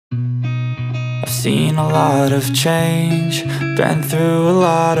Seen a lot of change, been through a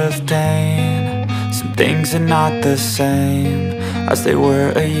lot of pain. Some things are not the same as they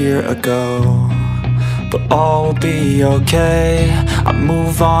were a year ago, but all will be okay. I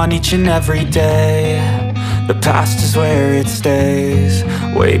move on each and every day. The past is where it stays,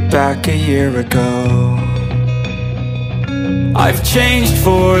 way back a year ago. I've changed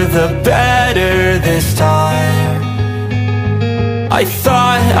for the better this time. I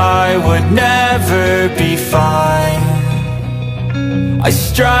thought I would never be fine. I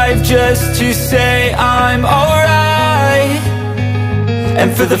strive just to say I'm alright,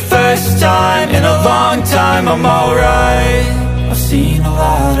 and for the first time in a long time I'm alright. I've seen a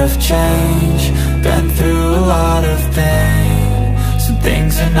lot of change, been through a lot of pain. Some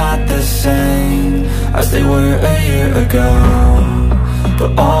things are not the same as they were a year ago,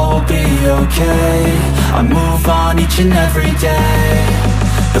 but all will be okay. I move on each and every day.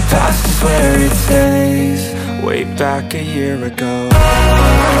 The past is where it stays, way back a year ago.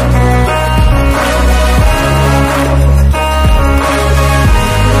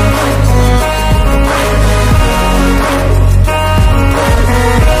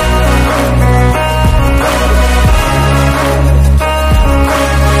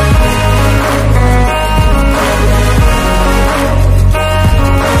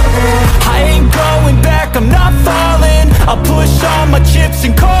 I'm not falling, I'll push all my chips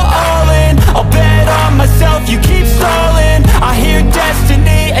and call all in. I'll bet on myself, you keep stalling. I hear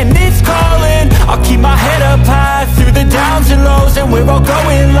destiny and it's calling. I'll keep my head up high through the downs and lows, and we're all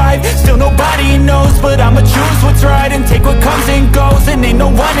going life. Still nobody knows, but I'ma choose what's right and take what comes and goes. And ain't no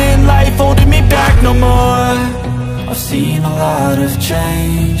one in life holding me back no more. I've seen a lot of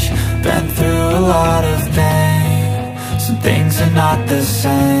change, been through a lot of pain. Some things are not the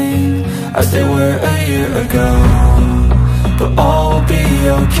same as they were a year ago, but all will be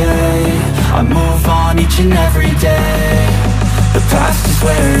okay. I move on each and every day. The past is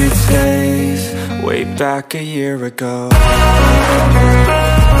where it stays, way back a year ago.